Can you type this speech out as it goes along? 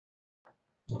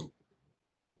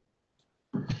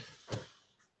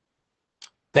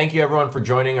Thank you everyone for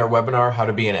joining our webinar, How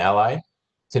to Be an Ally.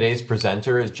 Today's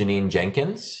presenter is Janine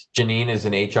Jenkins. Janine is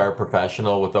an HR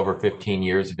professional with over 15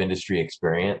 years of industry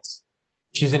experience.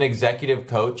 She's an executive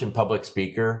coach and public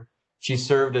speaker. She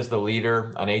served as the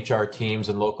leader on HR teams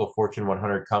in local Fortune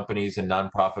 100 companies and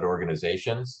nonprofit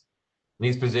organizations. In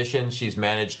these positions, she's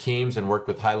managed teams and worked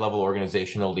with high-level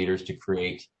organizational leaders to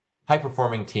create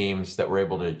high-performing teams that were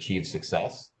able to achieve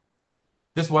success.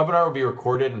 This webinar will be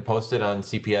recorded and posted on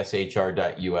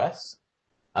cpshr.us.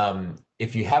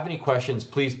 If you have any questions,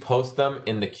 please post them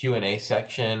in the Q&A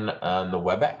section on the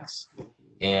WebEx.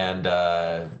 And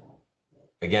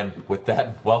again, with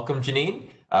that, welcome, Janine.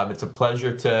 It's a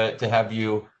pleasure to have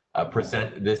you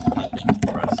present this topic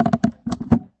for us.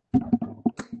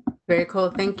 Very cool.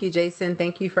 Thank you, Jason.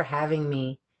 Thank you for having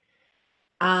me.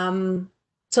 So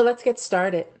let's get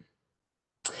started.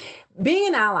 Being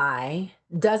an ally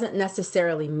doesn't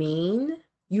necessarily mean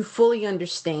you fully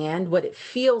understand what it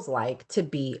feels like to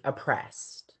be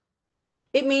oppressed.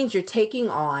 It means you're taking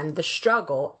on the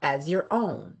struggle as your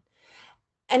own.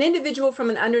 An individual from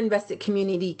an underinvested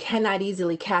community cannot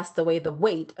easily cast away the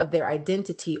weight of their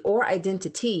identity or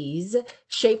identities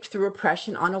shaped through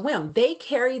oppression on a whim. They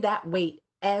carry that weight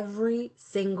every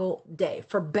single day,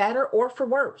 for better or for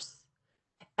worse.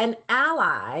 An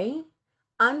ally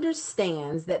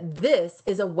understands that this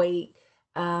is a weight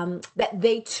that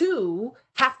they too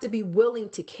have to be willing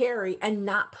to carry and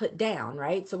not put down,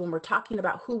 right? So when we're talking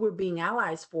about who we're being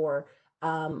allies for,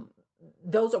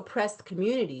 those oppressed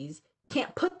communities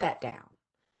can't put that down.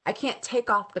 I can't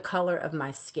take off the color of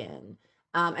my skin.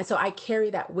 And so I carry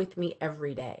that with me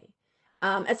every day.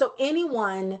 And so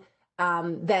anyone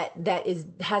that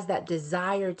has that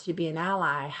desire to be an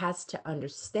ally has to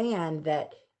understand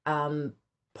that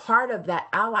part of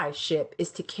that allyship is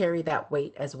to carry that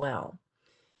weight as well.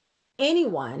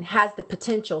 Anyone has the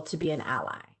potential to be an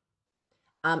ally.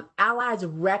 Allies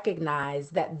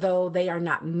recognize that though they are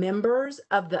not members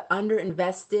of the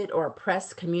underinvested or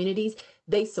oppressed communities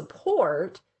they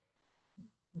support,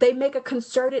 they make a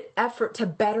concerted effort to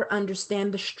better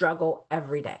understand the struggle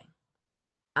every day.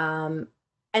 An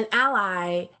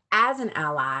ally, as an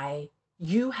ally,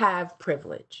 you have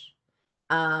privilege.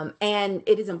 And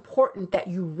it is important that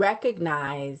you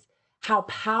recognize how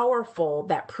powerful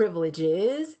that privilege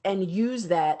is and use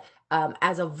that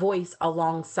as a voice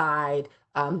alongside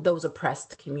those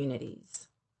oppressed communities.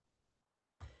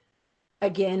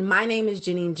 Again, my name is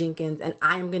Janine Jenkins, and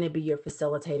I'm going to be your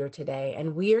facilitator today.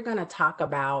 And we are going to talk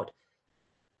about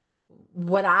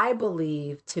what I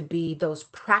believe to be those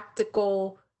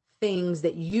practical things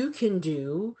that you can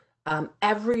do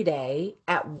every day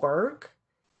at work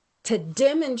to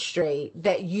demonstrate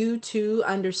that you too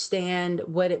understand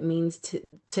what it means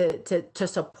to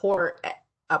support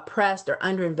oppressed or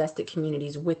underinvested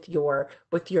communities with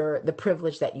the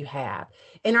privilege that you have.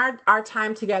 In our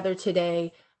time together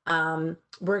today,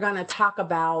 we're going to talk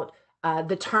about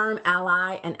the term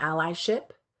ally and allyship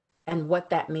and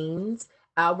what that means.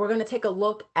 We're going to take a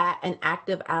look at an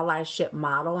active allyship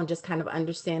model and just kind of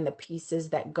understand the pieces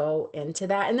that go into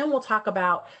that. And then we'll talk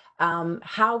about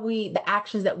the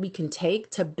actions that we can take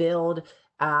to build,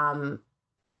 to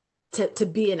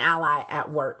be an ally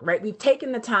at work, right? We've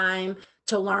taken the time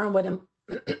to learn what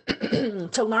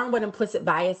implicit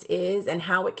bias is and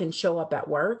how it can show up at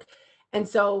work. And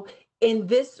so in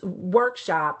this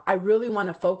workshop, I really want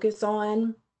to focus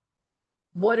on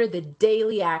what are the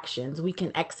daily actions we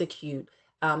can execute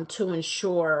to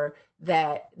ensure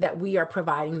that we are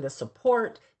providing the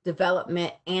support,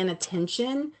 development, and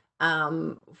attention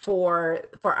for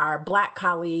our Black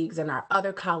colleagues and our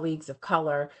other colleagues of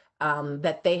color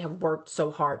that they have worked so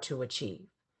hard to achieve.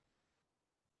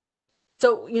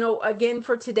 So, again,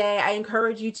 for today, I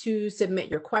encourage you to submit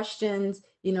your questions,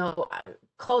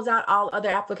 close out all other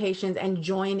applications and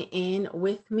join in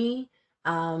with me.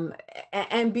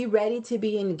 And be ready to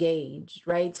be engaged,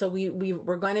 right? So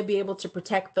we're going to be able to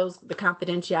protect the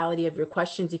confidentiality of your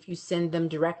questions if you send them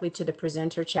directly to the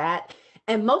presenter chat.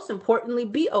 And most importantly,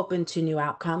 be open to new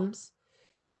outcomes.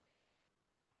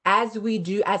 As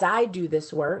I do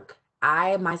this work,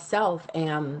 I myself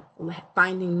am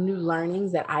finding new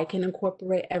learnings that I can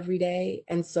incorporate every day.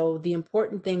 And so the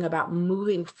important thing about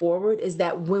moving forward is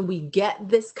that when we get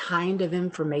this kind of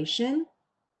information,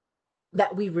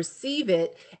 that we receive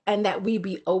it and that we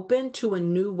be open to a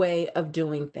new way of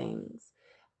doing things.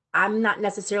 I'm not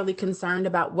necessarily concerned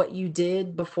about what you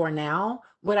did before now.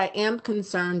 What I am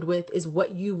concerned with is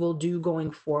what you will do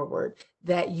going forward,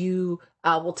 that you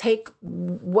will take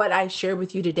what I share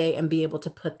with you today and be able to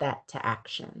put that to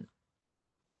action.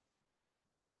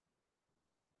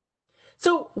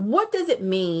 So what does it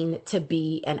mean to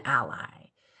be an ally?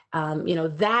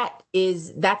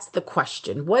 That's the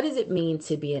question. What does it mean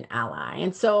to be an ally?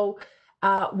 And so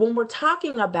when we're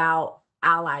talking about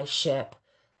allyship,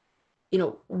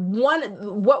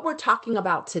 what we're talking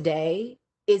about today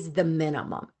is the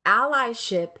minimum.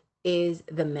 Allyship is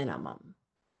the minimum.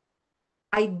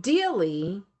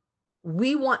 Ideally,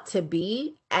 we want to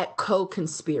be at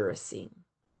co-conspiracy,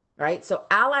 right? So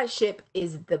allyship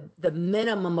is the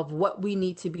minimum of what we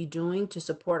need to be doing to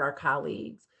support our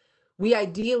colleagues. We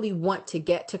ideally want to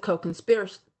get to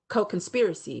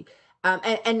co-conspiracy.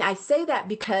 And I say that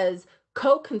because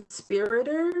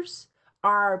co-conspirators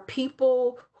are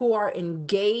people who are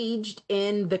engaged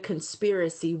in the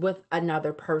conspiracy with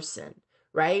another person,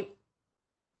 right?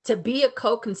 To be a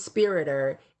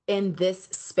co-conspirator in this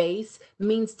space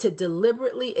means to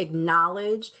deliberately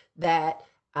acknowledge that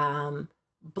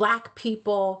Black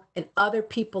people and other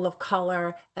people of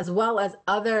color, as well as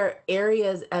other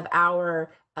areas of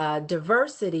our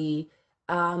diversity,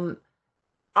 are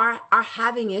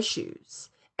having issues.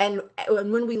 And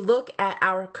when we look at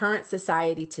our current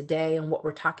society today and what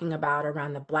we're talking about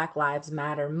around the Black Lives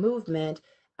Matter movement,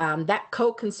 that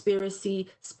co-conspiracy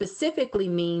specifically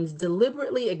means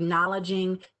deliberately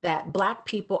acknowledging that Black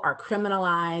people are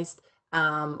criminalized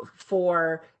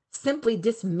for simply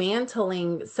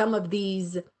dismantling some of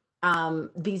these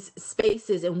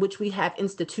spaces in which we have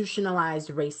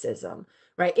institutionalized racism,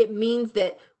 right? It means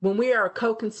that when we are a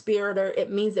co-conspirator,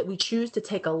 it means that we choose to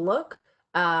take a look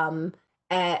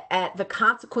at the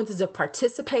consequences of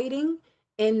participating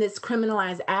in this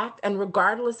criminalized act. And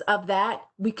regardless of that,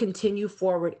 we continue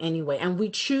forward anyway. And we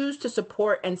choose to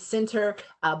support and center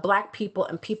Black people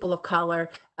and people of color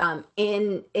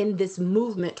in this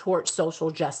movement towards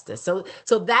social justice. So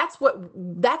that's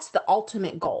the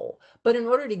ultimate goal. But in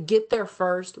order to get there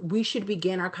first, we should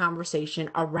begin our conversation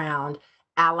around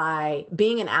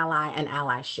being an ally and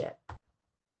allyship.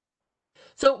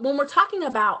 So when we're talking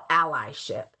about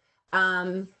allyship,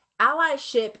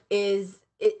 allyship is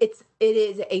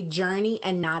a journey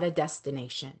and not a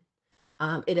destination.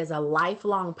 It is a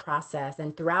lifelong process,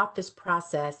 and throughout this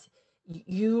process,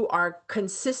 you are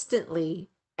consistently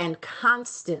and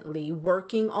constantly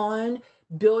working on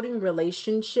building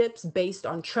relationships based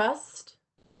on trust,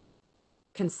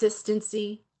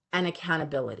 consistency, and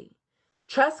accountability.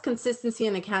 Trust, consistency,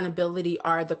 and accountability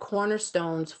are the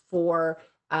cornerstones for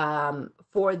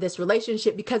this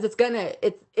relationship, because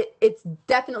it's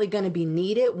definitely gonna be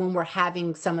needed when we're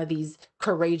having some of these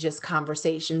courageous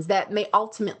conversations that may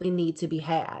ultimately need to be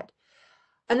had.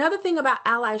 Another thing about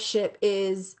allyship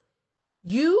is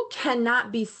you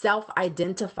cannot be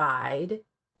self-identified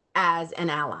as an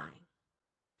ally.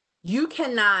 You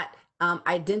cannot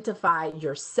identify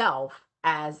yourself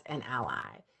as an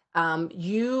ally.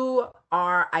 You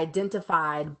are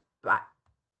identified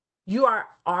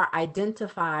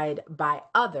by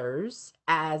others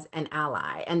as an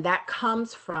ally, and that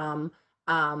comes from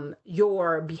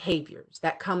your behaviors.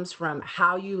 That comes from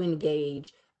how you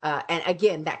engage, and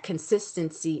again, that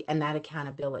consistency and that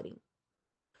accountability.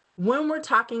 When we're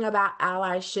talking about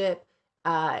allyship,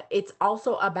 it's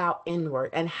also about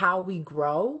inward and how we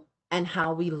grow and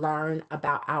how we learn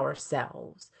about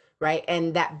ourselves, right?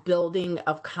 And that building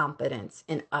of confidence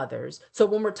in others. So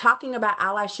when we're talking about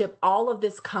allyship, all of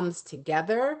this comes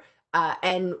together.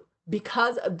 And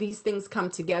because of these things come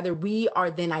together, we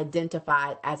are then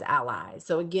identified as allies.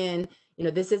 So again,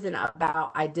 this isn't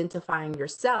about identifying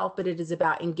yourself, but it is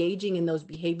about engaging in those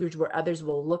behaviors where others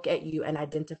will look at you and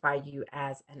identify you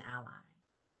as an ally.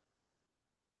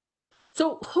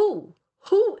 So who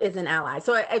is an ally?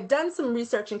 So I've done some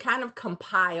research and kind of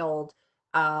compiled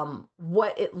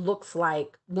what it looks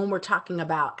like when we're talking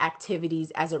about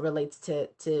activities as it relates to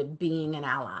being an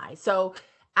ally. So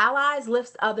allies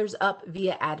lifts others up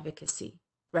via advocacy,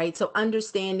 right? So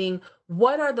understanding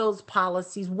what are those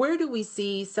policies, where do we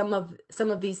see some of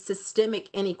these systemic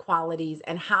inequalities,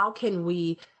 and how can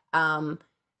we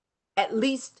at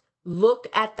least look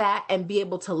at that and be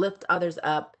able to lift others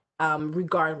up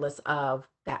regardless of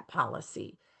that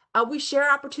policy. We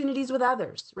share opportunities with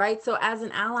others, right? So as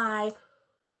an ally,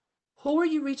 who are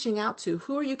you reaching out to?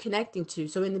 Who are you connecting to?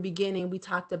 So in the beginning, we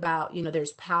talked about,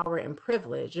 there's power and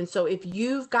privilege. And so if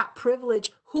you've got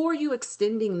privilege, who are you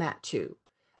extending that to?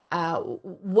 Who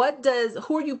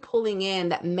are you pulling in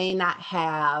that may not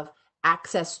have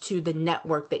access to the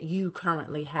network that you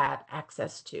currently have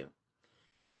access to?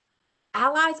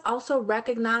 Allies also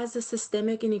recognize the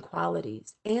systemic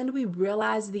inequalities, and we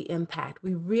realize the impact.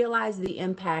 We realize the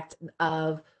impact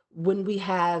of when we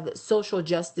have social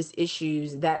justice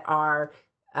issues that are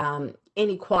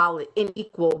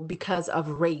unequal because of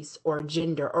race or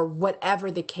gender or whatever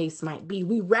the case might be.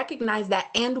 We recognize that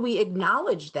and we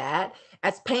acknowledge that,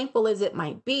 as painful as it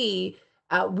might be.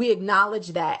 We acknowledge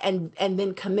that and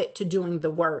then commit to doing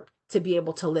the work to be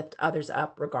able to lift others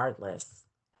up regardless.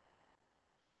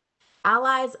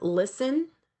 Allies listen,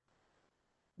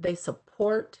 they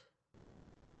support,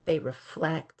 they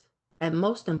reflect, and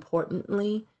most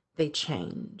importantly, they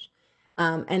change.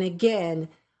 And again,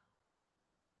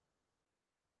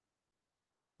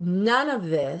 none of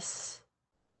this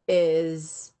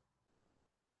is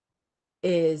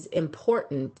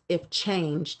important if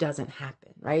change doesn't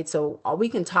happen, right? So we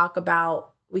can talk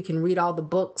about, we can read all the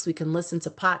books, we can listen to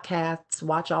podcasts,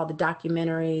 watch all the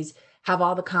documentaries, have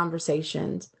all the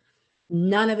conversations.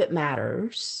 None of it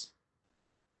matters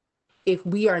if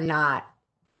we are not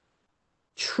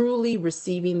truly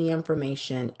receiving the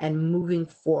information and moving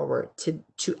forward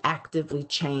to actively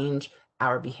change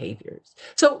our behaviors.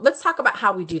 So let's talk about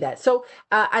how we do that. So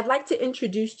I'd like to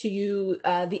introduce to you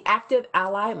the active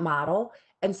ally model.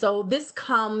 And so this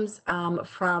comes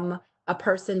from a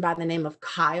person by the name of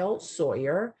Kyle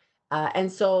Sawyer.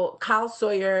 And so Kyle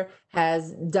Sawyer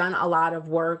has done a lot of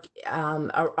work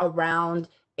around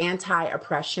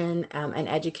anti-oppression and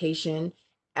education,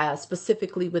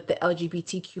 specifically with the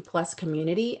LGBTQ plus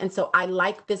community. And so I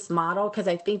like this model because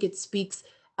I think it speaks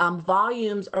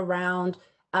volumes around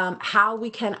how we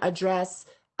can address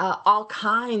all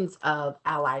kinds of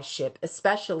allyship,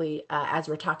 especially as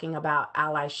we're talking about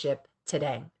allyship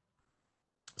today.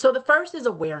 So the first is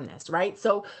awareness, right?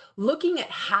 So looking at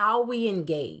how we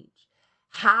engage,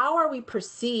 how are we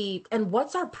perceived, and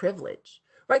what's our privilege,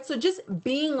 right? So just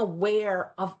being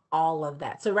aware of all of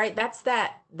that. So right, that's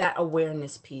that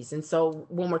awareness piece. And so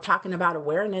when we're talking about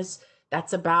awareness,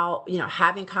 that's about, you know,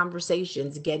 having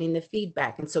conversations, getting the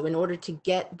feedback. And so in order to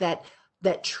get that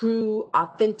true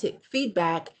authentic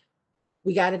feedback,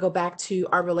 we got to go back to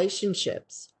our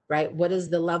relationships, right? What is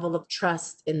the level of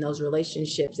trust in those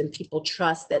relationships? And people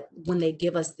trust that when they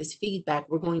give us this feedback,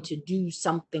 we're going to do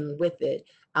something with it,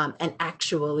 and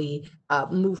actually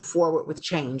move forward with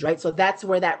change, right? So that's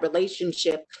where that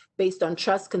relationship based on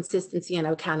trust, consistency, and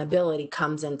accountability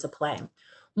comes into play.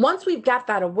 Once we've got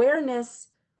that awareness,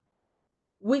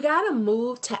 we got to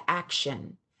move to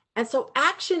action. And so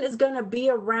action is going to be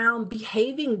around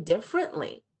behaving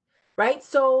differently, right?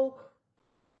 So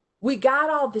we got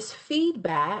all this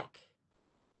feedback.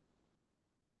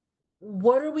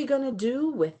 What are we going to do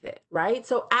with it, right?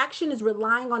 So action is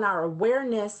relying on our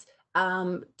awareness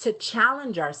to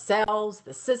challenge ourselves,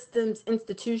 the systems,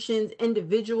 institutions,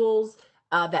 individuals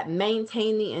that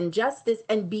maintain the injustice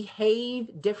and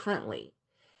behave differently.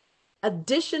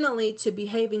 Additionally, to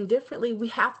behaving differently, we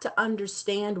have to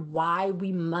understand why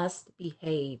we must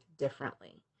behave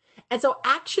differently. And so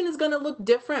action is going to look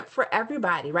different for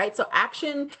everybody, right? So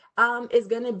action is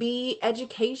going to be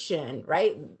education,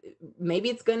 right? Maybe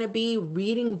it's going to be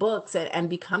reading books and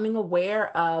becoming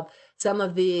aware of some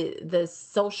of the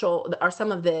social or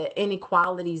some of the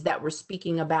inequalities that we're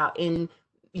speaking about in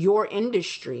your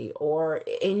industry or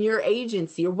in your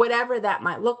agency or whatever that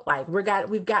might look like.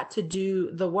 We've got to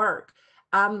do the work.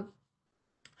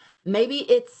 Maybe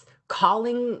it's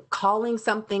calling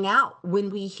something out when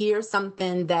we hear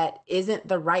something that isn't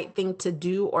the right thing to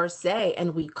do or say,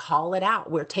 and we call it out.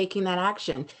 We're taking that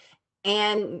action,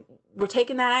 and we're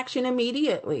taking that action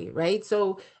immediately, right?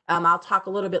 So I'll talk a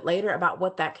little bit later about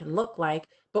what that can look like,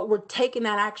 but we're taking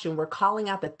that action. We're calling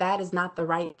out that that is not the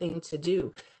right thing to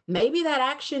do. Maybe that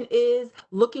action is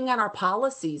looking at our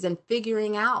policies and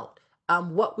figuring out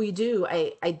what we do.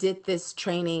 I did this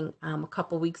training a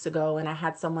couple weeks ago, and I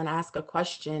had someone ask a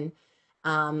question,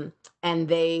 and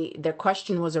their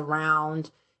question was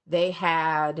around, they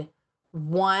had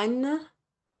one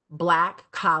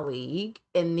Black colleague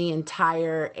in the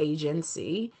entire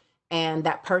agency, and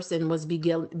that person was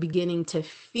beginning to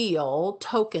feel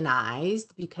tokenized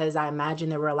because I imagine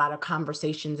there were a lot of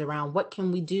conversations around what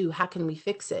can we do, how can we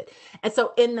fix it. And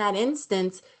so in that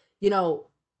instance, you know,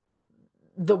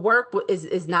 the work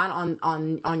is not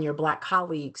on your Black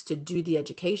colleagues to do the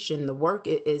education. The work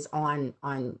is on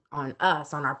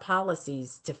us, on our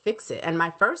policies to fix it. And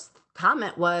my first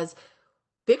comment was,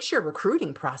 fix your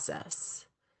recruiting process.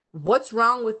 What's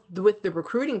wrong with the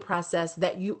recruiting process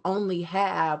that you only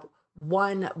have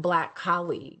one Black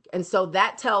colleague? And so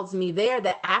that tells me there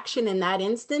that action in that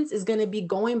instance is going to be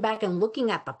going back and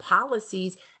looking at the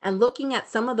policies and looking at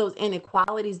some of those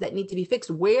inequalities that need to be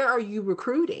fixed. Where are you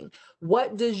recruiting?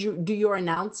 What do your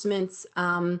announcements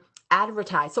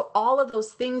advertise? So all of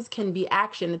those things can be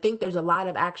action. I think there's a lot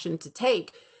of action to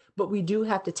take, but we do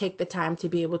have to take the time to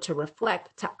be able to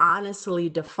reflect, to honestly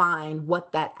define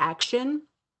what that action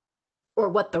or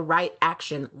what the right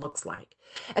action looks like.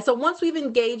 And so once we've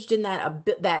engaged in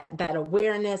that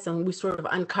awareness, and we sort of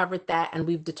uncovered that, and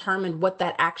we've determined what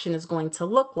that action is going to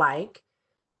look like,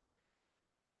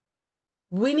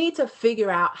 we need to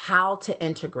figure out how to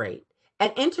integrate.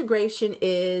 And integration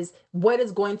is what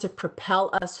is going to propel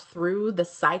us through the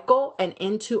cycle and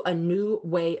into a new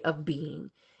way of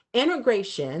being.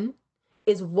 Integration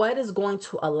is what is going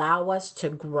to allow us to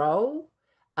grow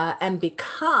and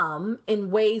become in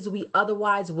ways we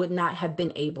otherwise would not have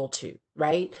been able to,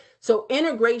 right? So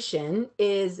integration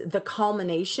is the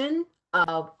culmination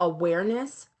of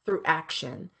awareness through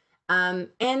action. And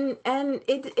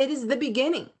it is the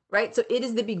beginning, right? So it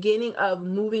is the beginning of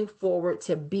moving forward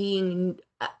to being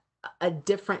a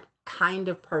different kind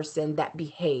of person that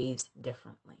behaves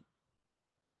differently.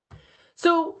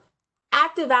 So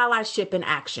active allyship in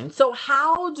action. So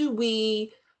how do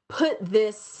we put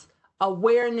this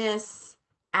awareness,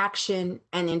 action,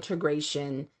 and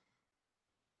integration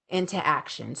into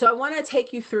action? So I want to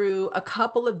take you through a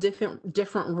couple of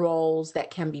different roles that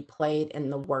can be played in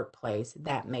the workplace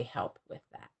that may help with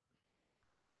that.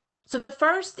 So the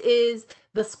first is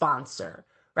the sponsor,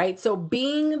 right? So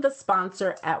being the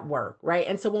sponsor at work, right?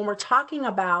 And so when we're talking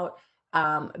about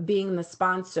being the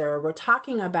sponsor, we're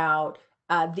talking about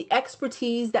the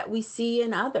expertise that we see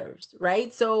in others,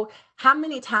 right? So how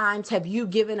many times have you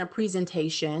given a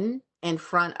presentation in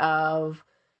front of,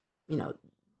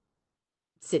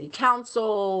 city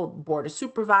council, board of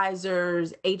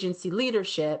supervisors, agency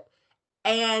leadership,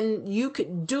 and you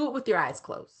could do it with your eyes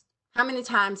closed? How many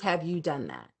times have you done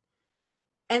that?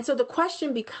 And so the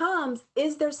question becomes,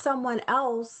 is there someone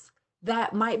else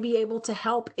that might be able to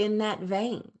help in that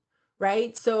vein,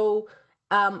 right? So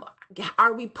um,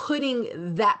 are we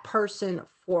putting that person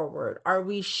forward? Are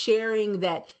we sharing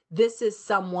that this is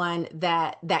someone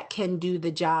that can do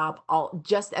the job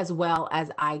just as well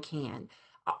as I can?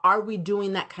 Are we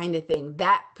doing that kind of thing?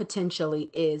 That potentially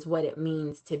is what it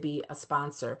means to be a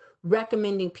sponsor,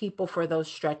 recommending people for those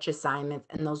stretch assignments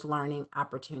and those learning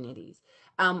opportunities.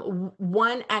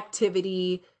 One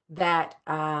activity that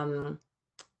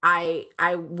I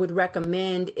would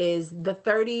recommend is the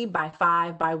 30 by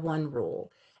 5 by 1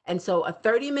 rule. And so a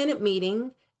 30-minute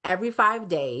meeting every 5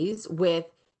 days with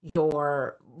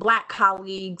your Black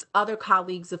colleagues, other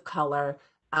colleagues of color,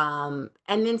 and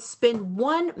then spend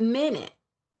 1 minute,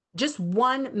 just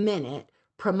 1 minute,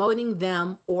 promoting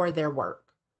them or their work,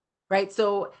 right?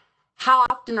 So how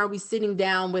often are we sitting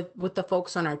down with the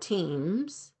folks on our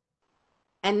teams?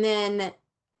 And then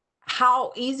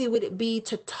how easy would it be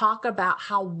to talk about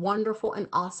how wonderful and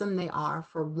awesome they are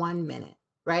for 1 minute,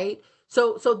 right?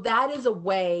 So that is a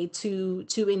way to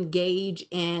engage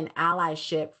in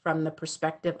allyship from the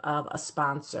perspective of a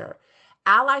sponsor.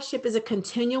 Allyship is a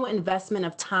continual investment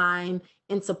of time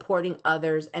in supporting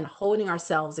others and holding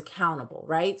ourselves accountable,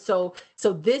 right? So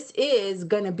this is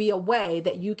going to be a way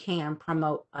that you can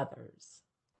promote others.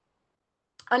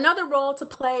 Another role to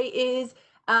play is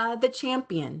the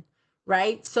champion,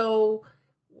 right? So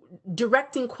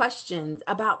directing questions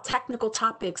about technical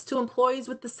topics to employees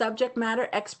with the subject matter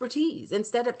expertise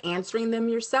instead of answering them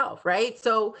yourself, right?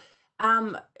 So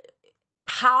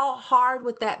how hard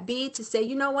would that be to say,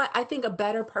 you know what, I think a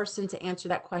better person to answer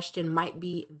that question might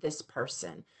be this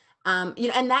person. And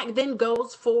that then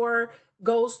goes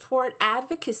toward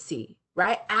advocacy,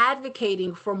 right?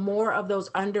 Advocating for more of those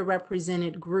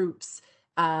underrepresented groups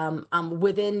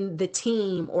within the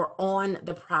team or on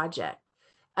the project.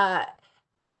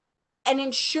 And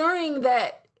ensuring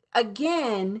that,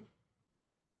 again,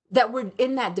 that we're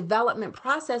in that development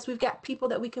process, we've got people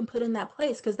that we can put in that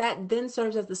place, because that then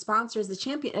serves as the sponsor, as the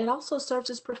champion. It also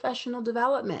serves as professional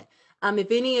development.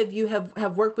 If any of you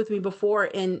have worked with me before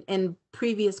in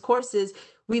previous courses,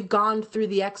 we've gone through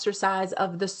the exercise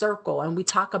of the circle, and we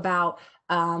talk about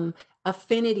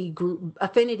affinity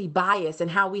bias, and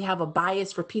how we have a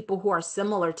bias for people who are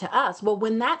similar to us. Well,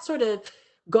 when that sort of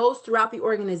goes throughout the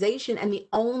organization, and the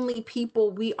only people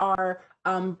we are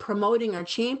promoting or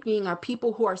championing are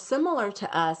people who are similar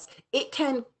to us, it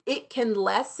can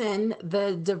lessen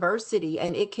the diversity,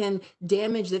 and it can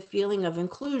damage the feeling of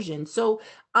inclusion. So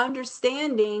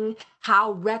understanding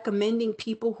how recommending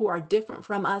people who are different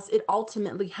from us, it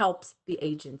ultimately helps the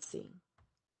agency.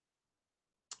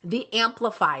 The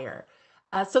amplifier.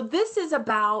 So this is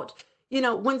about,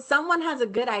 when someone has a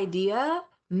good idea,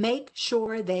 make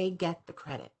sure they get the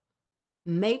credit.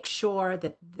 Make sure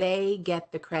that they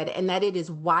get the credit, and that it is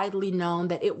widely known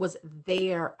that it was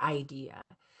their idea.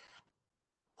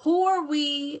 who are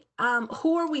we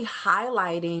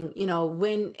highlighting,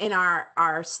 when in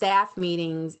our staff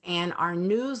meetings and our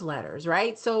newsletters,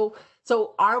 right? So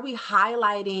are we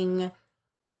highlighting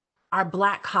our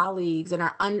Black colleagues and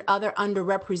our other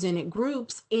underrepresented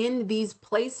groups in these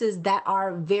places that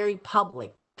are very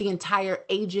public? The entire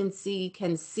agency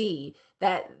can see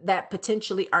that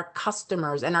potentially our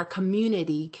customers and our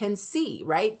community can see,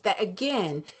 right? That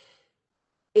again,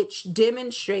 it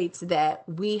demonstrates that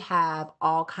we have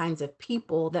all kinds of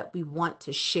people that we want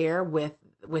to share with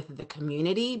the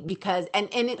community, because and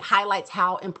it highlights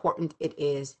how important it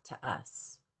is to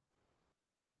us.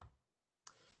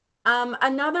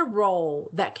 Another role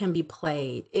that can be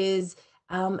played is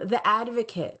the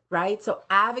advocate, right? So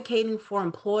advocating for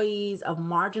employees of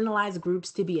marginalized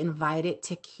groups to be invited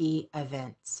to key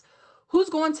events. Who's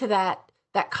going to that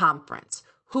conference?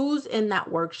 Who's in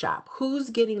that workshop? Who's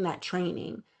getting that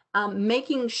training?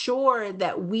 Making sure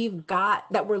that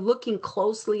we're looking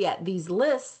closely at these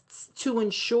lists to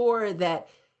ensure that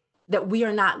we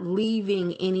are not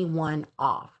leaving anyone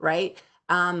off, right?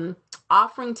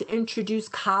 Offering to introduce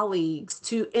colleagues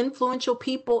to influential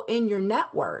people in your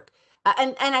network.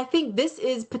 And I think this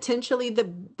is potentially the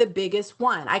biggest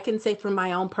one. I can say from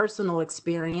my own personal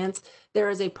experience, there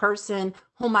is a person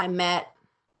whom I met.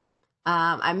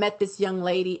 I met this young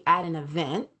lady at an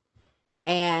event,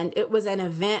 and it was an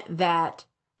event that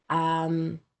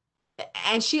and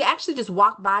she actually just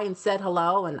walked by and said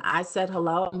hello, and I said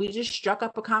hello, and we just struck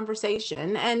up a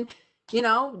conversation, and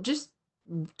just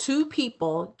two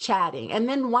people chatting. And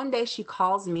then one day she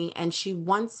calls me and she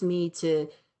wants me to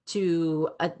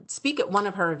speak at one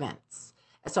of her events.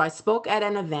 So I spoke at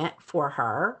an event for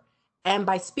her, and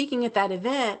by speaking at that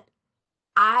event,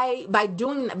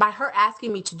 by her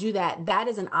asking me to do that, that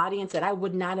is an audience that I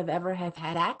would not have ever have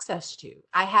had access to.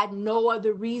 I had no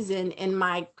other reason in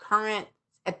my current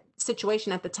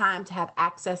situation at the time to have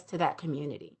access to that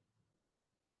community.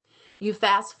 You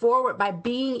fast forward, by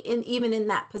being even in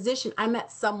that position, I met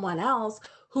someone else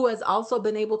who has also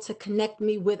been able to connect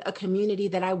me with a community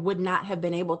that I would not have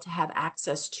been able to have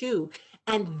access to.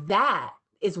 And that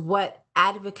is what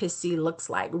advocacy looks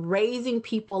like: raising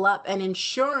people up and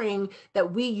ensuring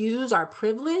that we use our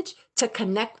privilege to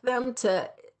connect them to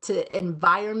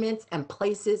environments and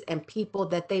places and people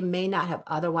that they may not have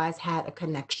otherwise had a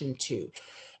connection to.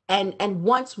 And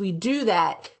once we do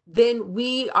that, then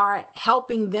we are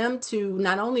helping them to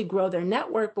not only grow their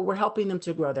network, but we're helping them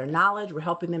to grow their knowledge, we're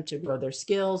helping them to grow their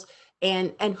skills,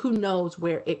 and who knows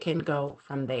where it can go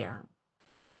from there.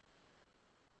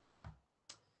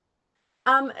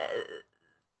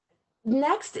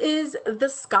 Next is the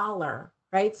scholar,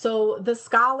 right? So the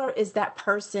scholar is that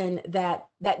person that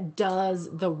does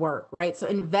the work, right? So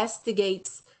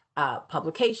investigates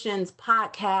publications,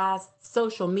 podcasts,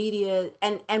 social media,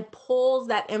 and pulls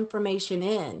that information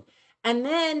in. And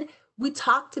then we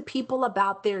talk to people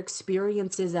about their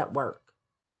experiences at work.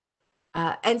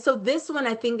 And so this one,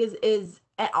 I think, is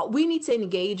we need to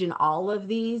engage in all of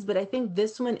these, but I think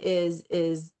this one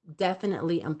is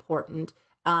definitely important,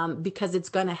 because it's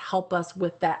going to help us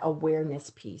with that awareness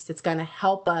piece. It's going to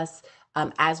help us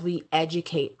as we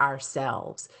educate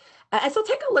ourselves. And so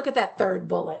take a look at that third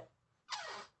bullet.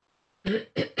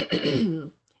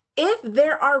 If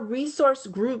there are resource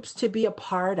groups to be a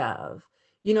part of,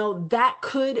 that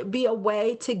could be a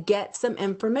way to get some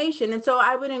information. And so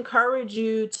I would encourage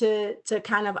you to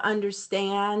kind of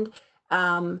understand,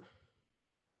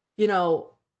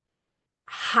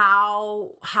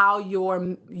 how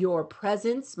your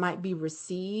presence might be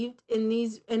received in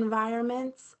these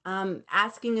environments.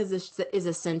 Asking is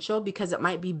essential because it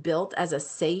might be built as a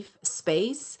safe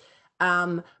space.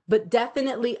 But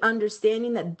definitely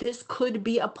understanding that this could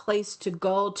be a place to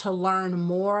go to learn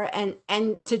more and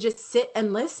to just sit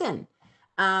and listen.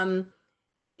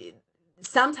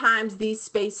 Sometimes these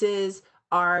spaces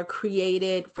are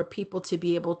created for people to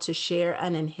be able to share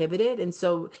uninhibited. And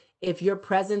so if your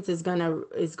presence is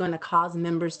gonna cause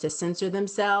members to censor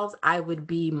themselves, I would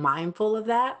be mindful of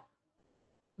that,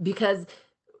 because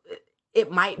it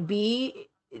might be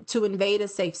to invade a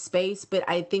safe space, but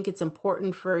I think it's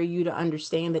important for you to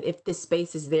understand that if this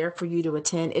space is there for you to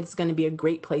attend, it's going to be a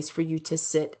great place for you to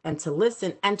sit and to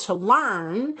listen and to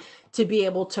learn, to be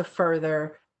able to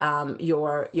further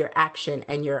your action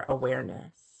and your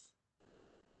awareness.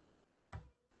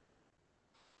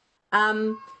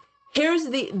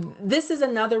 This is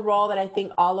another role that I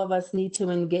think all of us need to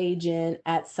engage in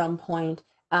at some point,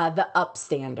 the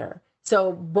upstander.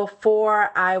 So before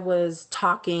I was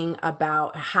talking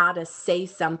about how to say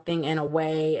something in a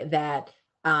way that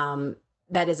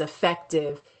is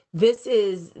effective, this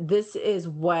is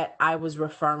what I was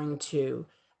referring to.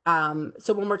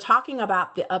 So when we're talking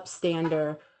about the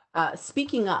upstander,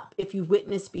 speaking up if you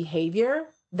witness behavior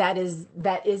that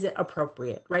isn't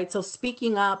appropriate, right? So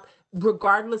speaking up,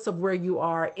 regardless of where you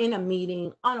are in a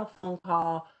meeting, on a phone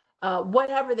call,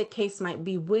 whatever the case might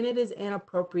be, when it is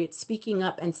inappropriate, speaking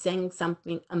up and saying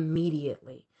something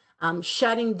immediately,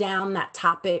 shutting down that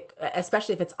topic,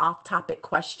 especially if it's off-topic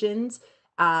questions.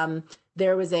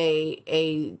 There was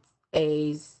a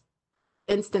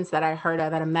instance that I heard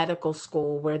of at a medical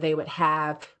school where they would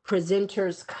have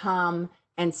presenters come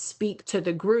and speak to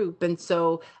the group. And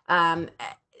so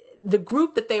the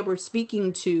group that they were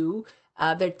speaking to,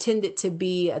 there tended to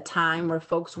be a time where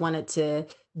folks wanted to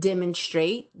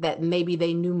demonstrate that maybe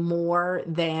they knew more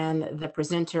than the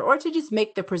presenter, or to just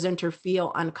make the presenter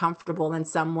feel uncomfortable in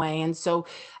some way. And so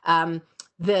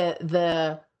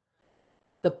the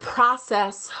the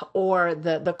process or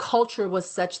the culture was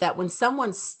such that when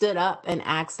someone stood up and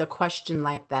asked a question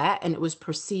like that and it was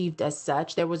perceived as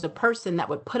such, there was a person that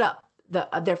would put up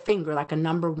their finger like a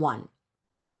number one,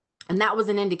 and that was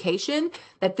an indication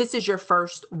that this is your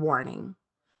first warning,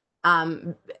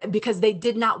 um, because they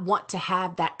did not want to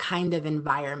have that kind of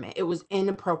environment. It was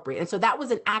inappropriate. And so that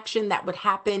was an action that would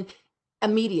happen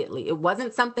immediately. It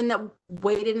wasn't something that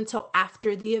waited until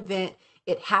after the event.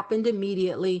 It happened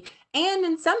immediately. And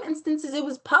in some instances, it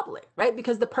was public, right?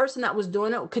 Because the person that was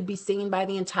doing it could be seen by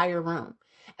the entire room.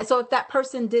 And so if that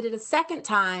person did it a second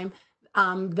time,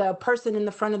 the person in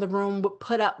the front of the room would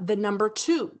put up the number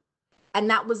two, and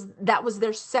that was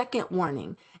their second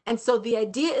warning. And so the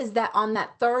idea is that on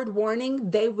that third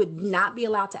warning, they would not be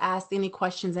allowed to ask any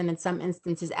questions, and in some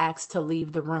instances asked to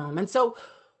leave the room. And so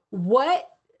what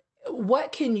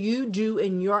what can you do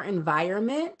in your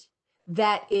environment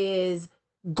that is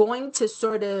going to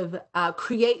sort of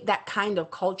create that kind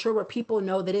of culture where people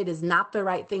know that it is not the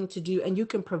right thing to do, and you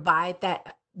can provide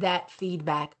that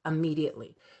feedback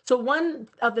immediately? So one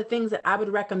of the things that I would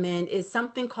recommend is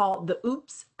something called the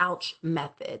oops ouch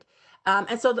method.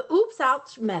 And so the oops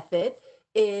ouch method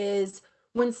is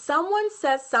when someone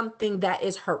says something that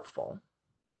is hurtful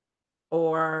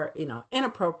or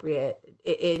inappropriate,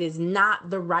 it is not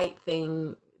the right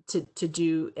thing to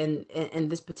do in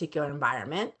this particular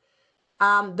environment.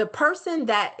 The person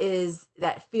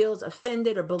that feels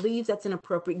offended or believes that's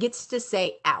inappropriate gets to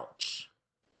say ouch.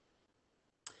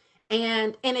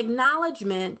 And in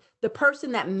acknowledgement, the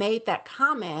person that made that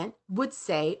comment would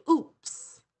say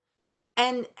oops.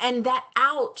 And that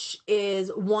ouch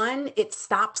is one, it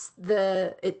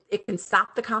can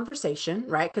stop the conversation,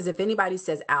 right? Because if anybody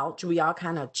says ouch, we all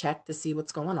kind of check to see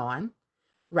what's going on,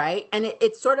 right? And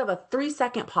it's sort of a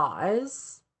 3-second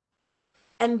pause.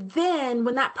 And then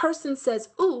when that person says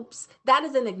oops, that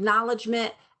is an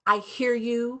acknowledgement. I hear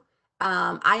you.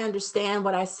 I understand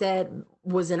what I said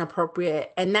was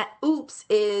inappropriate. And that oops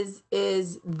is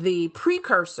the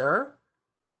precursor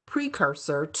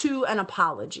to an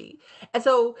apology. And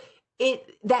so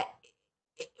it that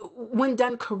when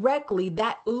done correctly,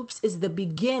 that oops is the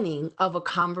beginning of a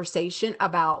conversation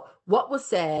about what was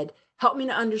said. Help me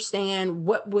to understand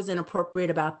what was inappropriate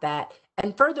about that.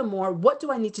 And furthermore, what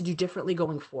do I need to do differently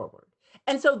going forward?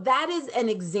 And so that is an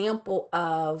example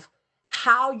of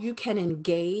how you can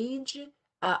engage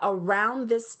around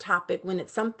this topic when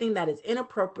it's something that is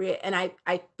inappropriate. And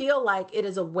I feel like it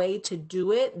is a way to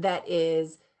do it that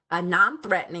is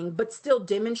non-threatening, but still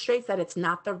demonstrates that it's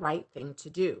not the right thing to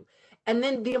do. And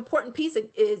then the important piece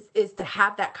is to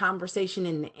have that conversation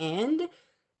in the end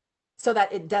so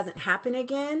that it doesn't happen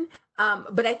again.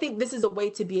 But I think this is a way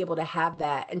to be able to have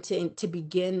that and to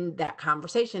begin that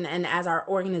conversation. And as our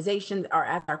organizations or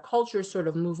as our cultures sort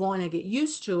of move on and get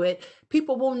used to it,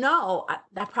 people will know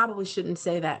I probably shouldn't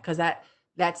say that because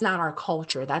that's not our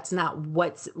culture. That's not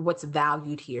what's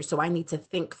valued here. So I need to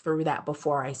think through that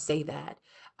before I say that.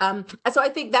 So I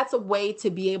think that's a way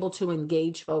to be able to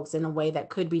engage folks in a way that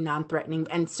could be non-threatening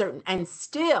and certain, and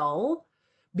still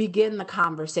begin the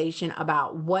conversation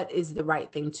about what is the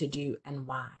right thing to do and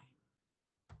why.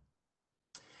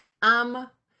 Um,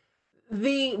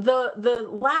 the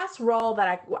last role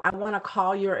that I want to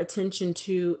call your attention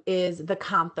to is the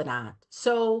confidant.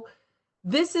 So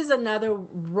this is another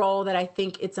role that I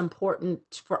think it's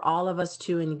important for all of us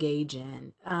to engage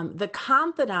in. The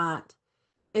confidant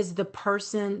is the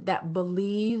person that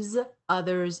believes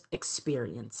others'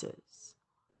 experiences.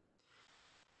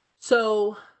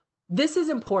 So this is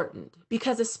important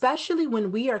because especially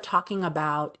when we are talking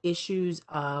about issues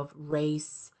of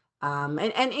race,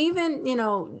 and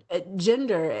even,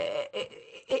 gender,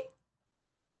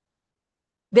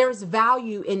 there's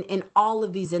value in all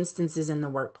of these instances in the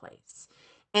workplace.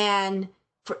 And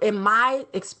in my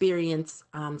experience,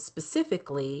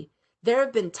 specifically, there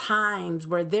have been times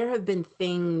where there have been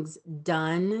things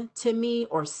done to me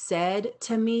or said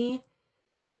to me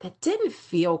that didn't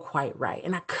feel quite right.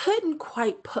 And I couldn't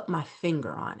quite put my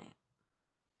finger on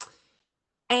it.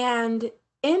 And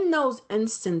in those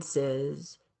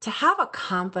instances, to have a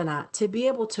confidant to be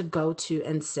able to go to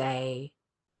and say,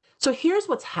 so here's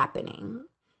what's happening,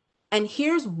 and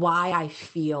here's why I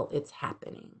feel it's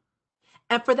happening.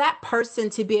 And for that person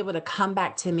to be able to come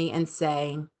back to me and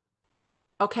say,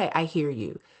 okay, I hear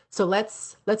you. So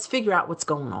let's figure out what's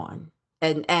going on.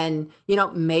 And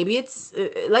maybe it's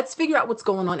let's figure out what's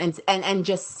going on and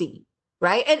just see,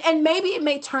 right? And maybe it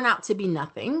may turn out to be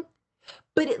nothing,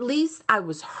 but at least I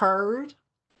was heard,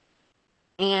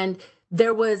 and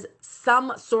there was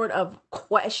some sort of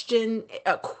question,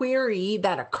 a query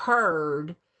that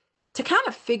occurred to kind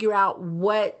of figure out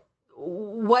what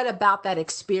about that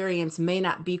experience may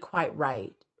not be quite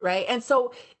right, right? And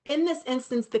so in this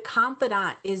instance, the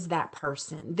confidant is that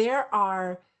person.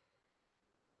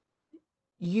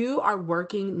 You are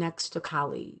working next to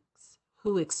colleagues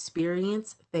who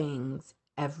experience things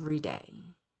every day,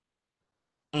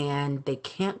 and they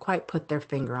can't quite put their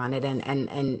finger on it. And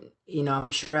I'm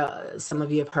sure some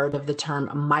of you have heard of the term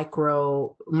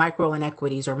micro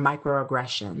inequities or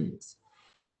microaggressions,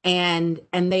 and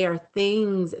they are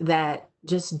things that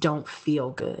just don't feel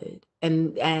good.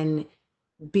 And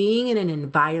being in an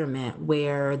environment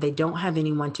where they don't have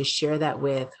anyone to share that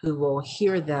with, who will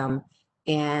hear them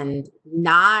and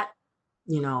not,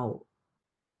 you know,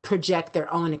 project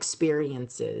their own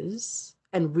experiences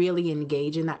and really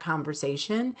engage in that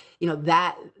conversation,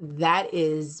 that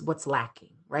is what's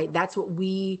lacking, right? That's what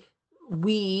we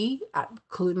I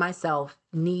include myself,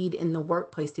 need in the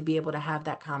workplace to be able to have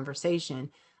that conversation,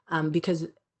 because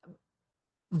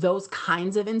those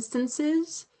kinds of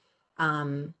instances,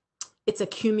 um, it's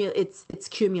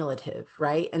cumulative,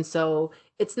 right? And so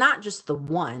it's not just the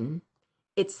one,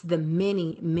 it's the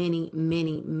many, many,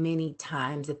 many, many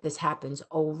times that this happens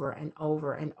over and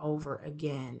over and over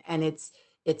again. And it's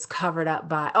covered up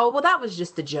by, oh, well, that was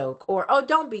just a joke, or oh,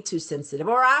 don't be too sensitive,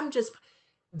 or I'm just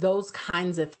those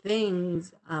kinds of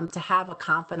things. To have a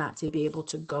confidant to be able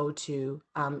to go to,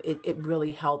 it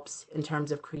really helps in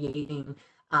terms of creating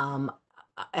um,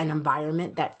 an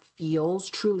environment that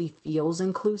truly feels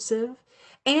inclusive.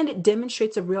 And it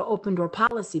demonstrates a real open door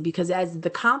policy, because as the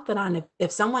confidant,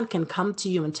 if someone can come to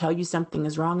you and tell you something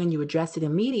is wrong and you address it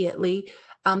immediately,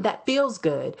 that feels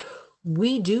good.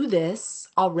 We do this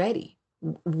already.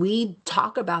 We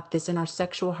talk about this in our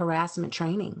sexual harassment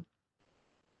training.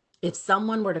 If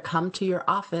someone were to come to your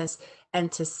office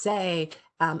and to say,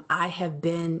 I have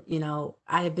been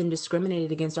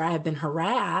discriminated against, or I have been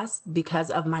harassed because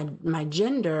of my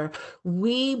gender,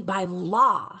 we by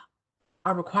law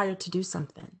are required to do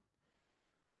something.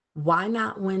 Why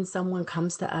not, when someone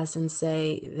comes to us and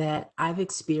say that I've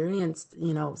experienced,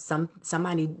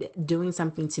 somebody doing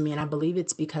something to me and I believe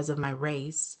it's because of my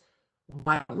race,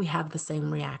 why don't we have the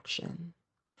same reaction?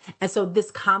 And so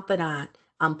this confidant,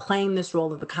 playing this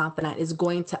role of the confidant, is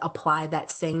going to apply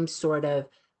that same sort of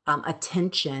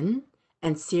attention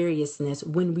and seriousness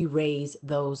when we raise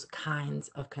those kinds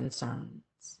of concerns.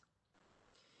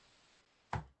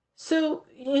 So,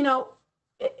 in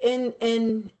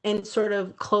sort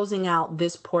of closing out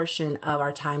this portion of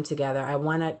our time together, I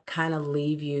want to kind of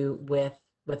leave you with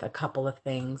a couple of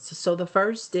things. So the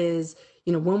first is,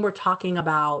 when we're talking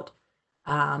about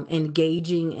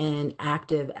engaging in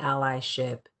active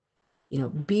allyship,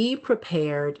 be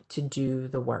prepared to do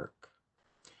the work.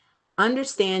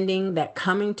 Understanding that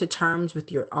coming to terms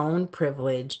with your own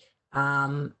privilege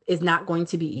is not going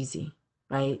to be easy,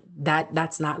 right?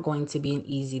 That's not going to be an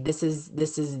easy.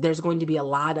 There's going to be a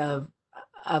lot of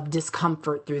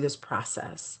discomfort through this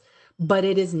process, but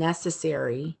it is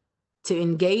necessary to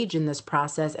engage in this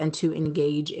process and to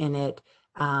engage in it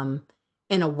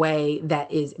in a way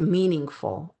that is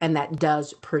meaningful and that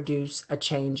does produce a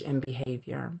change in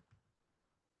behavior.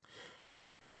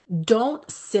 Don't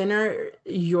center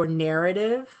your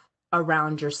narrative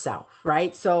around yourself,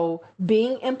 right? So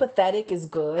being empathetic is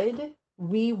good.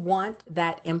 We want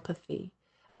that empathy.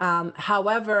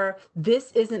 However,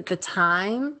 this isn't the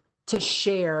time to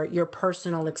share your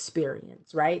personal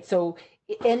experience, right? So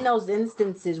in those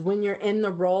instances, when you're in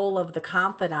the role of the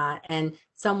confidant and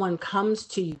someone comes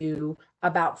to you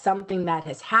about something that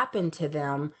has happened to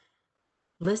them,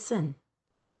 listen,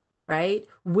 right?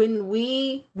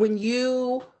 When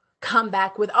you come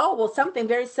back with, oh, well, something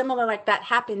very similar like that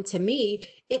happened to me,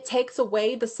 it takes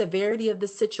away the severity of the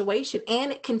situation,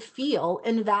 and it can feel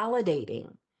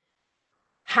invalidating.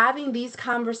 Having these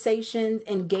conversations,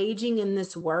 engaging in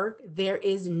this work, there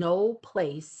is no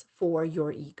place for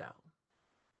your ego.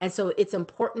 And so it's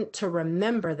important to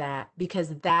remember that, because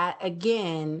that,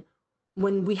 again,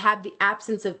 when we have the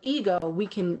absence of ego, we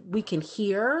can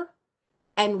hear,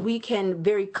 and we can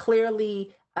very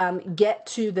clearly get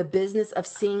to the business of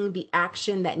seeing the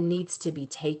action that needs to be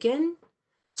taken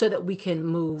so that we can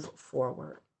move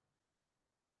forward.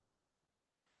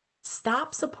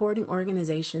 Stop supporting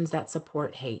organizations that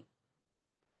support hate.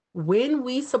 When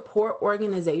we support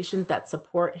organizations that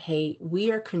support hate,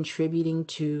 we are contributing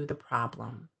to the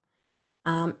problem.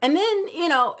 And then,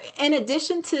 in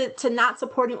addition to not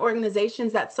supporting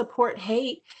organizations that support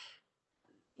hate,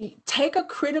 take a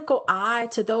critical eye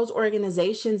to those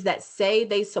organizations that say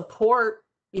they support,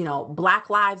 Black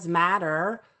Lives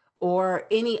Matter or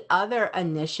any other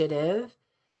initiative,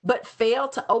 but fail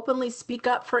to openly speak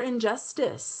up for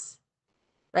injustice.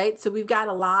 Right? So we've got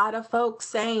a lot of folks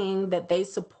saying that they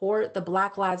support the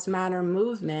Black Lives Matter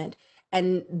movement,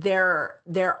 and there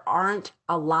aren't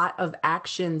a lot of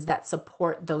actions that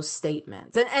support those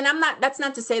statements. And that's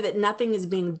not to say that nothing is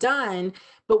being done,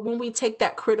 but when we take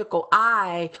that critical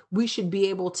eye, we should be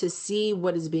able to see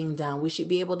what is being done. We should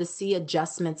be able to see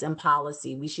adjustments in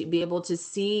policy. We should be able to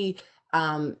see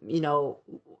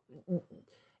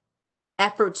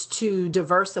efforts to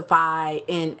diversify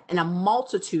in a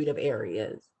multitude of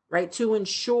areas, right? To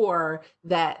ensure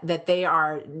that they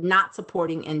are not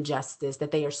supporting injustice,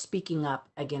 that they are speaking up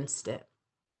against it.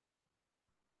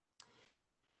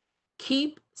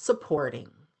 Keep supporting.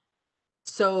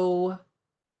 So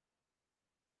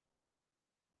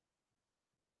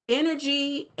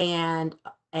energy and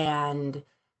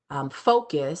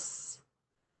focus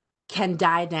can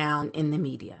die down in the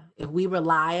media. If we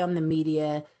rely on the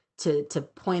media to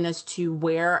point us to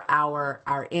where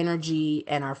our energy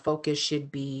and our focus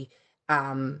should be,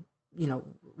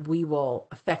 we will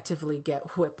effectively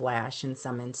get whiplash in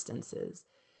some instances.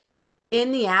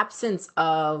 In the absence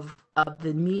of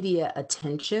the media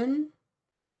attention,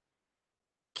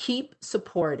 keep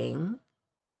supporting,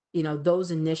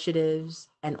 those initiatives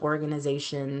and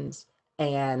organizations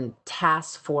and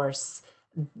task force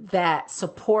that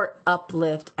support,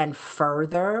 uplift, and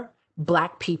further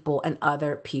Black people and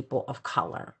other people of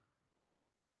color.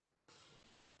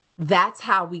 That's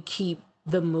how we keep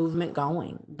the movement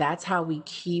going. That's how we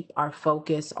keep our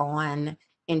focus on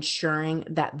ensuring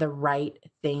that the right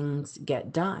things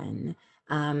get done.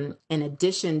 In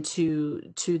addition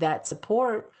to that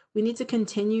support, we need to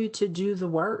continue to do the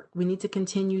work. We need to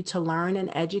continue to learn and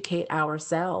educate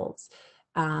ourselves.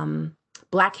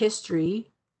 Black history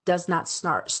does not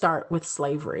start with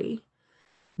slavery.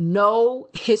 No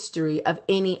history of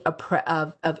any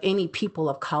of any people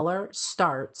of color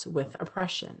starts with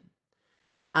oppression.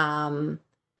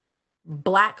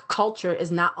 Black culture is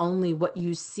not only what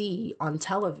you see on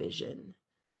television.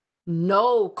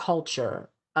 No culture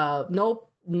of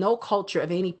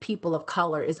any people of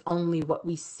color is only what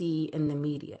we see in the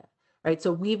media. Right.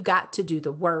 So we've got to do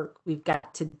the work. We've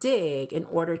got to dig in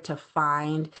order to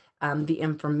find the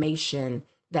information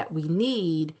that we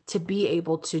need to be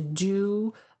able to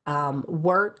do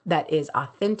work that is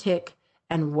authentic,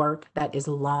 and work that is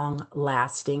long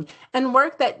lasting, and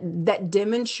work that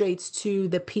demonstrates to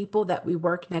the people that we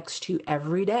work next to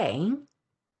every day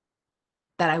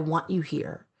that I want you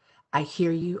here. I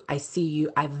hear you. I see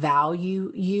you. I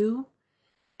value you.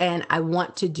 And I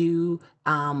want to do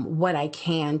what I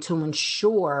can to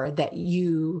ensure that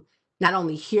you not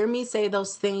only hear me say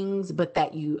those things, but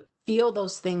that you feel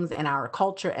those things in our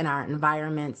culture and our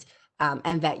environments,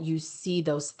 and that you see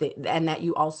those things, and that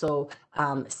you also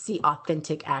see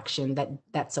authentic action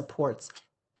that supports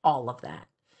all of that.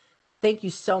 Thank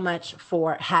you so much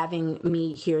for having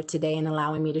me here today and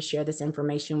allowing me to share this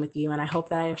information with you. And I hope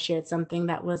that I have shared something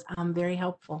that was very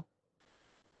helpful.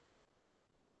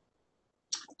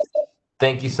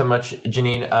 Thank you so much,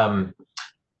 Janine.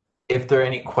 If there are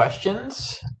any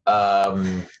questions,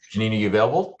 Janine, are you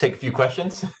available? Take a few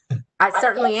questions. I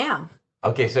certainly am.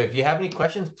 Okay, so if you have any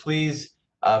questions, please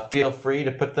feel free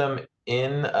to put them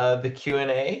in the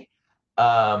Q&A.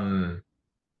 Let's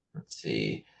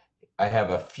see. I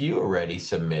have a few already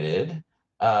submitted.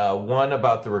 One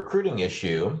about the recruiting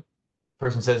issue.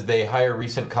 Person says they hire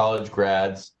recent college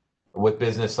grads with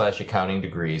business/accounting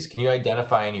degrees. Can you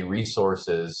identify any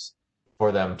resources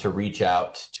for them to reach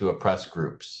out to oppressed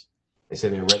groups? They say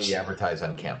they already advertise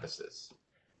on campuses.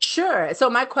 Sure. So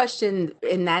my question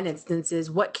in that instance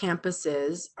is, what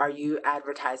campuses are you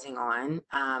advertising on?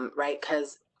 Right?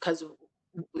 Because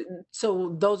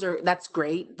so that's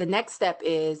great. The next step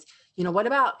is, what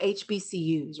about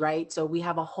HBCUs, right? So we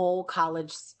have a whole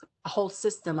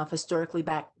system of historically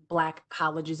Black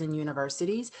colleges and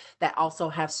universities that also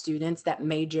have students that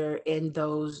major in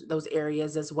those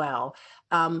areas as well.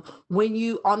 When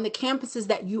you, on the campuses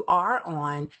that you are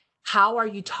on, how are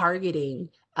you targeting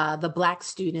the Black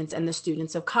students and the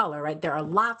students of color, right? There are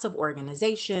lots of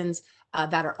organizations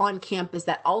that are on campus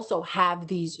that also have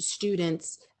these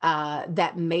students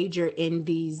that major in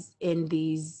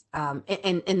those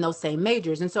same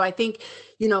majors. And so I think,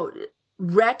 you know,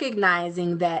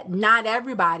 recognizing that not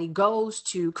everybody goes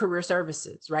to career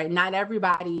services, right? Not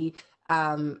everybody,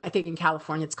 I think in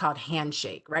California it's called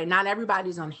Handshake, right? Not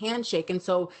everybody's on Handshake. And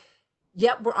so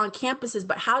yep, we're on campuses,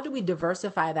 but how do we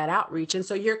diversify that outreach? And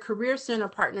so your career center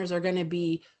partners are going to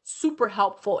be super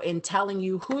helpful in telling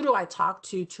you, who do I talk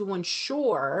to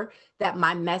ensure that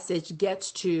my message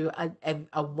gets to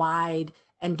a wide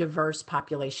and diverse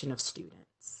population of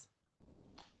students.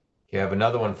 Okay, I have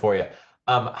another one for you.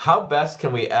 How best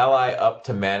can we ally up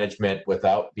to management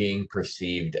without being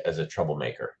perceived as a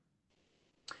troublemaker?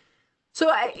 So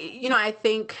I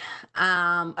think,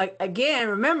 again,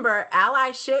 remember,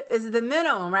 allyship is the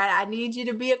minimum, right? I need you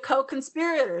to be a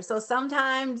co-conspirator. So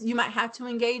sometimes you might have to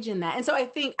engage in that. And so I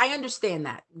think I understand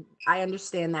that. I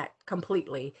understand that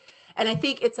completely. And I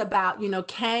think it's about,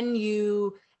 can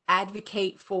you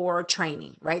advocate for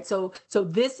training, right? So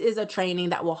this is a training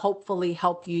that will hopefully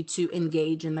help you to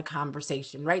engage in the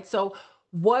conversation, right? So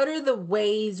what are the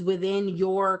ways within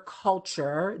your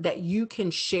culture that you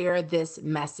can share this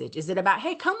message? Is it about,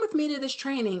 hey, come with me to this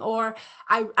training? Or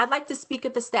I'd like to speak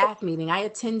at the staff meeting. I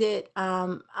attended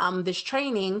this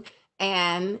training,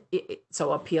 and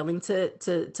so appealing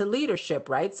to leadership,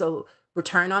 right? So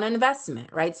return on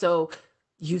investment, right? So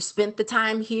you've spent the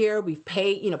time here, we've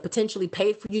paid, potentially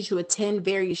paid for you to attend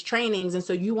various trainings. And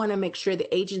so you want to make sure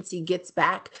the agency gets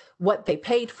back what they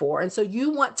paid for. And so you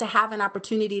want to have an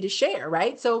opportunity to share,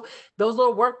 right? So those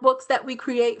little workbooks that we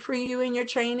create for you in your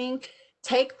training,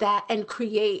 take that and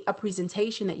create a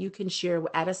presentation that you can share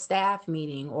at a staff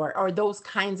meeting or those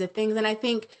kinds of things. And I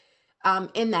think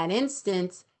in that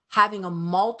instance, having a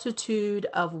multitude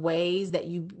of ways that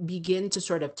you begin to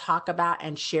sort of talk about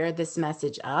and share this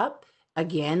message up.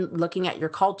 Again, looking at your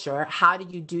culture, how do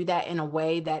you do that in a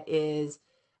way that is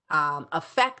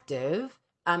effective,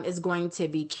 is going to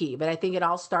be key. But I think it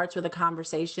all starts with a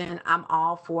conversation. I'm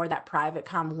all for that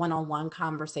private one-on-one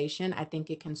conversation. I think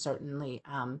it can certainly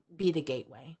be the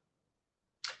gateway.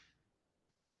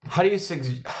 What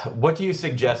do you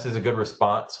suggest is a good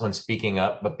response when speaking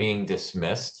up but being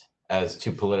dismissed as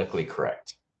too politically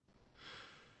correct?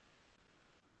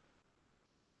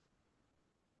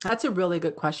 That's a really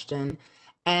good question.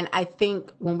 And I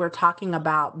think when we're talking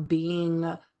about being,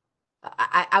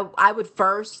 I would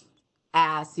first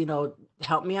ask,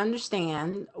 help me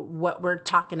understand what we're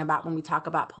talking about when we talk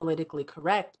about politically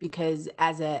correct, because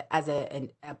as a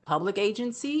public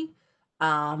agency,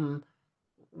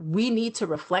 we need to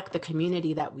reflect the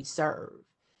community that we serve.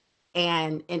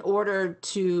 And in order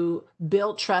to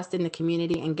build trust in the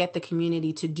community and get the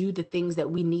community to do the things that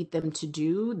we need them to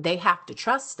do, they have to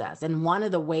trust us. And one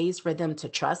of the ways for them to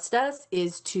trust us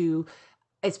is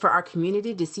for our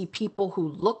community to see people who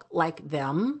look like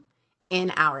them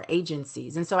in our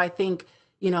agencies. And so I think,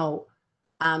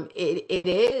 it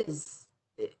is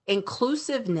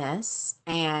inclusiveness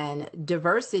and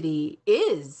diversity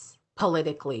is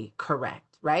politically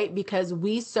correct, right? Because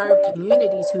we serve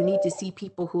communities who need to see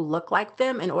people who look like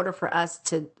them in order for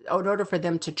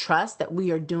them to trust that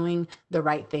we are doing the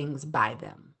right things by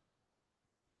them.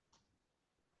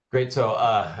 Great. So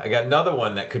I got another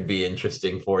one that could be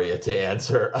interesting for you to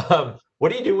answer.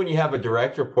 What do you do when you have a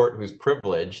direct report who's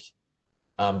privileged,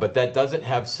 but that doesn't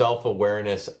have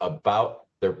self-awareness about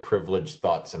their privileged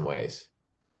thoughts and ways?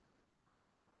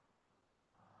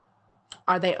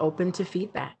 Are they open to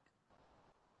feedback?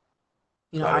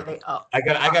 Are they? Oh, I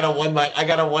got a one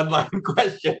line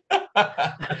question.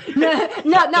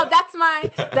 no, that's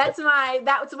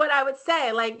what I would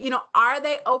say. Like, are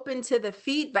they open to the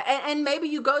feedback? And maybe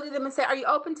you go to them and say, are you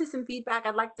open to some feedback?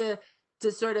 I'd like to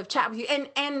sort of chat with you.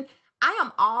 And I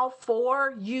am all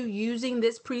for you using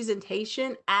this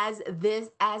presentation as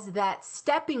that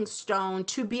stepping stone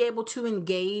to be able to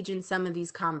engage in some of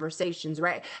these conversations,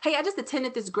 right? Hey, I just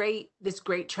attended this great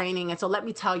training, and so let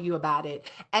me tell you about it.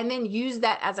 And then use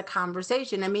that as a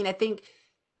conversation. I mean, I think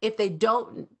if they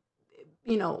don't,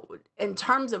 in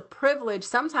terms of privilege,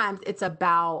 sometimes it's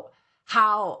about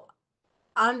how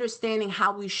understanding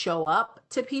how we show up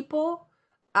to people.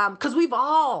 Because we've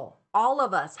all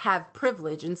of us have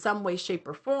privilege in some way, shape,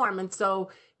 or form. And so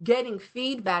getting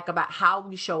feedback about how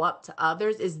we show up to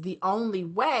others is the only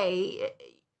way,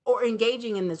 or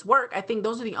engaging in this work. I think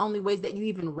those are the only ways that you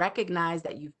even recognize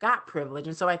that you've got privilege.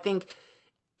 And so I think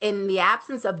in the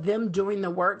absence of them doing the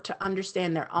work to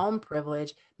understand their own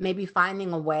privilege, maybe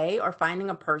finding a way or finding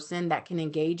a person that can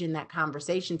engage in that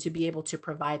conversation to be able to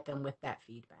provide them with that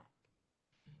feedback.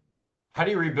 How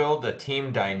do you rebuild a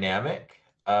team dynamic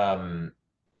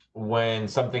when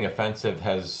something offensive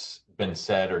has been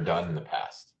said or done in the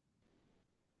past?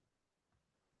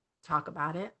 Talk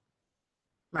about it,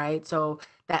 right? So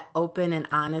that open and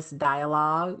honest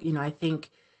dialogue, I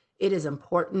think it is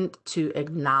important to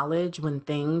acknowledge when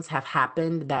things have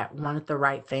happened that weren't the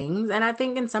right things. And I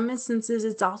think in some instances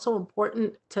it's also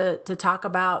important to talk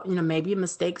about, maybe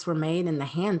mistakes were made in the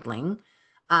handling,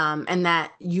 and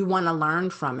that you want to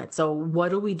learn from it. So what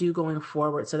do we do going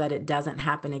forward so that it doesn't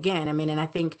happen again? I mean, and I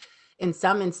think in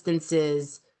some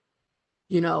instances,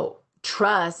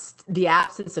 trust, the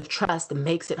absence of trust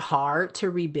makes it hard to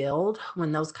rebuild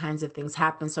when those kinds of things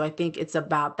happen. So I think it's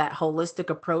about that holistic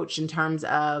approach in terms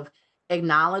of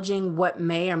acknowledging what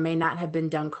may or may not have been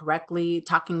done correctly,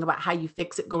 talking about how you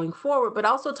fix it going forward, but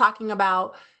also talking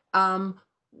about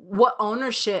what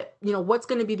ownership, what's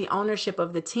going to be the ownership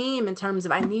of the team in terms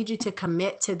of I need you to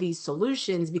commit to these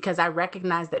solutions because I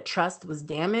recognize that trust was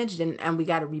damaged and we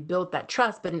got to rebuild that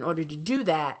trust. But in order to do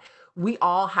that, we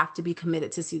all have to be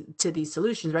committed to these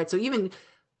solutions, right? So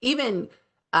even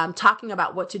talking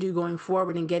about what to do going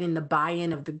forward and getting the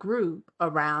buy-in of the group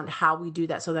around how we do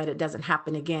that so that it doesn't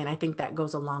happen again, I think that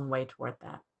goes a long way toward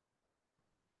that.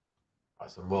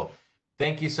 Awesome. Well,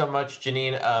 thank you so much,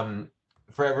 Janine.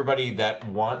 For everybody that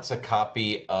wants a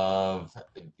copy of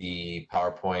the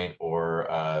PowerPoint or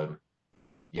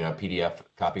PDF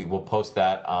copy, we'll post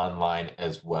that online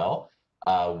as well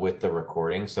with the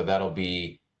recording. So that'll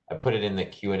be, I put it in the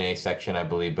Q&A section, I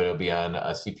believe, but it'll be on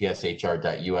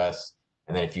cpshr.us.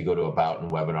 And then if you go to About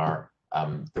and Webinar,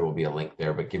 there will be a link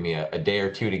there, but give me a day or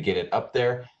two to get it up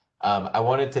there. I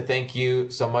wanted to thank you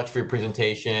so much for your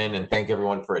presentation and thank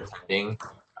everyone for attending.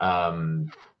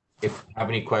 If you have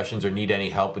any questions or need any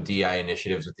help with DEI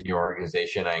initiatives within your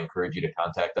organization, I encourage you to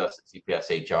contact us at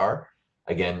CPSHR.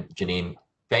 Again, Janine,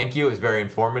 thank you. It was very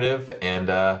informative,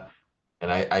 and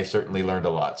I certainly learned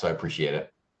a lot, so I appreciate it.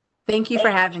 Thank you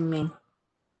for having me.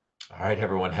 All right,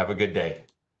 everyone, have a good day.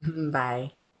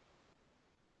 Bye.